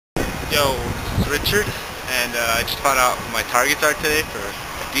Yo, it's Richard, and I just found out what my targets are today for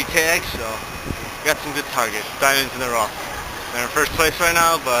DeTag, so got some good targets, diamonds in the rough. They're in first place right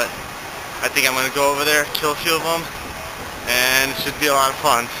now, but I think I'm going to go over there, kill a few of them, and it should be a lot of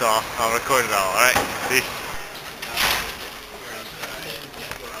fun, so I'll record it all, alright? Peace.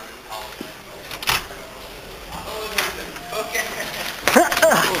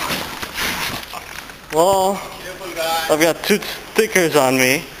 Well, I've got 2 stickers on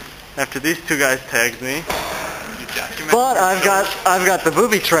me after these 2 guys tagged me. But I've got the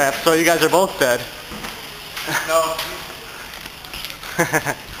booby trap, so you guys are both dead. No.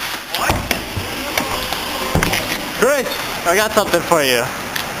 What? Great! I got something for you.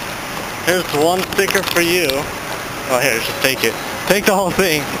 Here's 1 sticker for you. Oh, here, just take it. Take the whole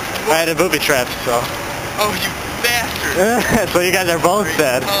thing. I had a booby trap, so. Oh, you bastard! So you guys are both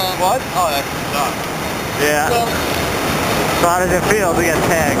dead. What? Oh, that sucks. Yeah. So how does it feel to get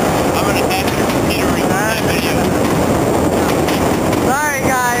tagged? I'm gonna have your computer record that video. Sorry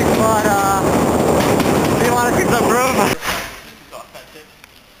guys, but do you want to see some proof?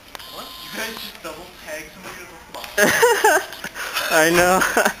 What? You guys just double tag somebody with a ball? I know.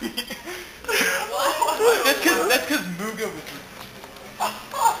 That's cause Muga was...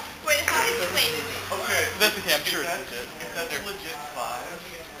 Wait, how did you play it? Okay, that's okay, I'm sure it's legit. That's legit 5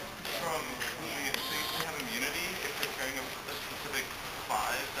 from they have immunity if they're carrying a specific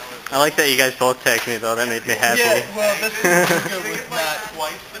 5. I like that you guys both tagged me though, that made me happy. Yeah, well, that's Muga was not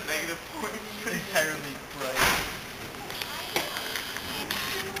twice the negative points entirely right.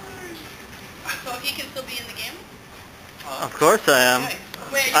 So he can still be in the game? Of course I am.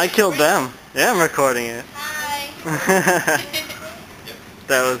 Wait, I killed them. Yeah, I'm recording it. Hi.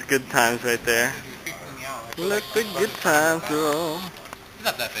 That was good times right there. Let the good times roll. It's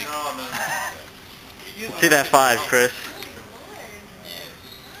not that big. No. See that 5, Chris?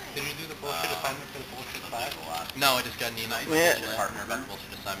 Did you do the bullshit assignment for the bullshit 5? No, I just got an email from Yeah. my partner about the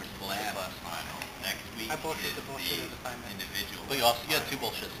bullshit assignment for the last class. Next week I bullshit the bullshit assignment. Individual. But you had 2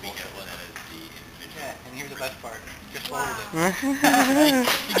 bullshit bullshit with it. Yeah, and here's the best part. Just forward it.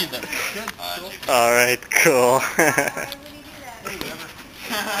 You did that. Alright, cool.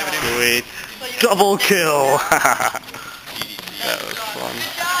 Sweet. Double kill! That was fun.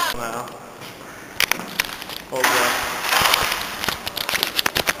 Wow. Hold on.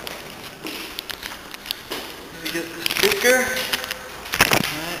 You get the sticker.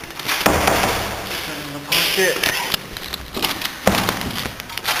 Alright. Put it in the pocket.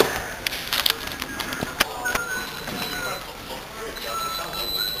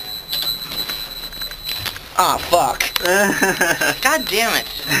 Ah, fuck. God damn it.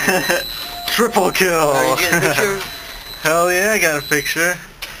 Triple kill. Are you getting a picture? Hell yeah, I got a picture.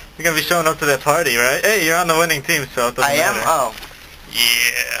 You're gonna be showing up to that party, right? Hey, you're on the winning team, so it doesn't matter. Oh.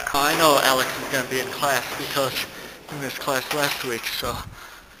 Yeah. I know Alex is gonna be in class because he missed class last week, so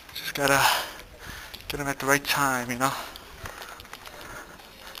just gotta get him at the right time, you know?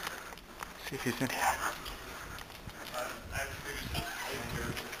 See if he's in here.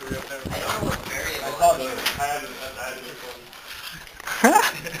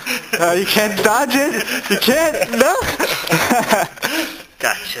 You can't dodge it. You can't. No.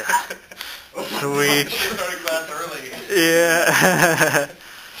 Gotcha. Sweet. Yeah.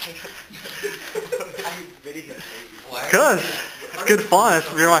 Cause it's good fun.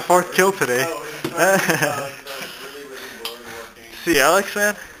 You're my 4th kill today. See Alex,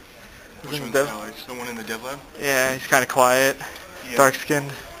 man? Which one's Alex? The one in the dev lab? Yeah, he's kind of quiet, Yeah.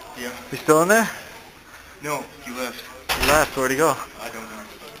 dark-skinned. Yeah. He's still in there? No, he left. He left. Where'd he go? I don't know.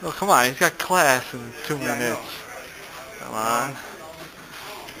 Oh, come on. He's got class in 2 minutes. Come on.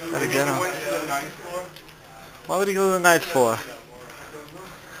 Gotta get him. Why would he go to the 9th floor?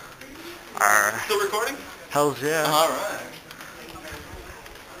 Arr. Still recording? Hells yeah. Alright.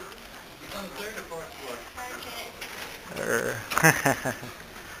 Arr.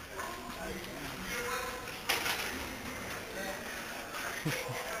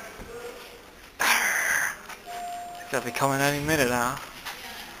 Gotta be coming any minute now.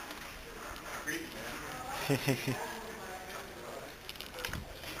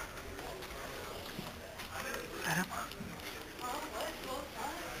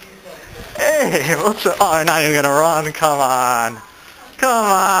 Hey, what's up? Oh, you're not even gonna run. Come on. Come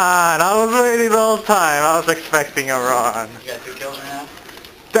on. I was waiting the whole time. I was expecting a run. You got 2 kills right now?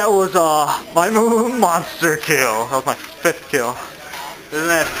 That was my monster kill. That was my 5th kill. Isn't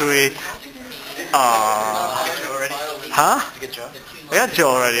that sweet? Aww. Did you get Joe already? Huh? Did you get Joe? I got Joe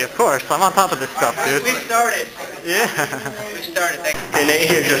already, of course. I'm on top of this stuff, dude. We started. Yeah. We started. And Nate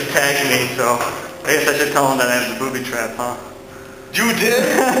here just tagged me, so I guess I should tell him that I have the booby trap, huh? You did?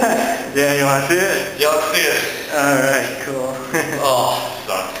 Yeah, you want to see it? Yeah, let's see it. Alright, cool. Oh,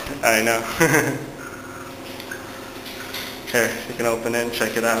 sucks. I know. Here, you can open it and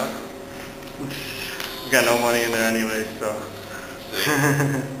check it out. We got no money in there anyway, so.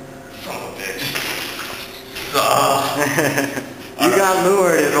 Son of a bitch. You got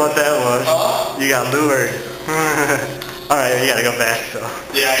lured is what that was. Huh? You got lured. Alright, you gotta go back, so.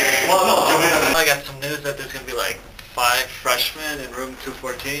 Yeah, well, no, I got some news that there's gonna be like 5 freshmen in room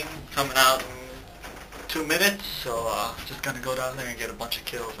 214 coming out in 2 minutes, so just gonna go down there and get a bunch of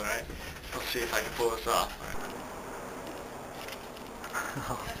kills, alright? Let's see if I can pull this off, alright?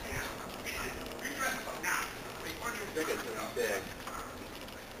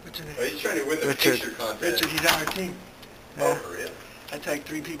 He's trying to win the Richard. picture contest. Richard, he's on our team. Oh, for real? I tagged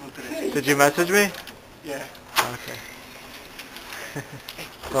 3 people today. Did you message me? Yeah. Okay.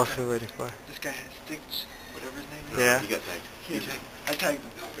 What else are we waiting for? This guy has sticks, whatever his name is. Yeah. He got tagged. He tagged. I tagged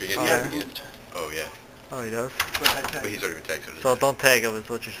him. Are you Oh, gonna yeah. tag him again? Oh, yeah. Oh, he does? But I tagged But he's him. already been tagged. So don't tag him is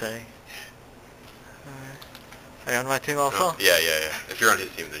what you're saying? Alright. Are you on my team also? No, yeah. If you're on his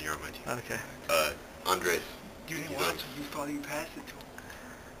team, then you're on my team. Okay. Andres. You didn't watch him. You probably passed it to him.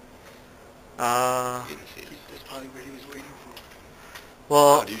 He didn't see it. That's probably what he was waiting for.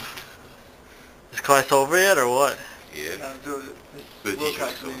 Well, Oh, dude. is class over yet or what? Yeah. The The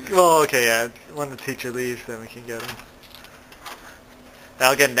teacher's still there. Oh, okay, yeah. When the teacher leaves, then we can get him.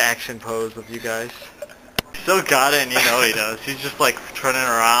 I'll get an action pose of you guys. Still got it, and you know he does. He's just like turning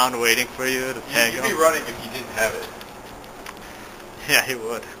around, waiting for you to tag You'd him. be running if you didn't have it. Yeah, he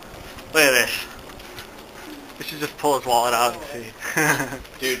would. Look at this. We should just pull his wallet out and see.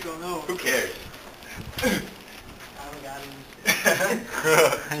 Dude, Don't know. who cares? I haven't got him.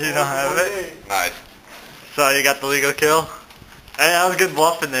 You don't have it? Nice. So you got the legal kill? Hey, that was good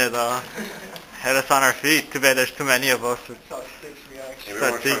bluffing there though. Had us on our feet. Too bad there's too many of us. Saw sticks reaction. Maybe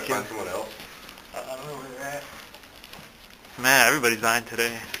Start we're trying to thinking. find someone else. I don't know where they're at. Man, everybody's on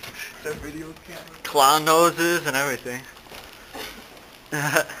today. Is that video camera? Clown noses and everything. You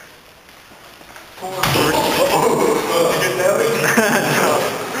get that one?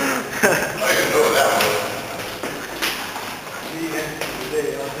 I didn't know that one.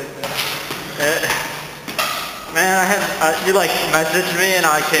 Man, I had you like messaged me and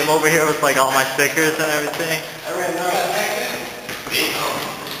I came over here with like all my stickers and everything. I ran out.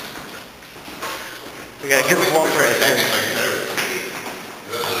 We gotta get one person.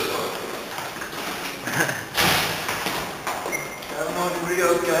 I don't know anybody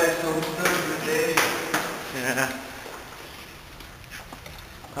else, guys, so it's not a good day. Yeah.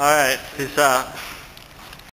 Alright, peace out.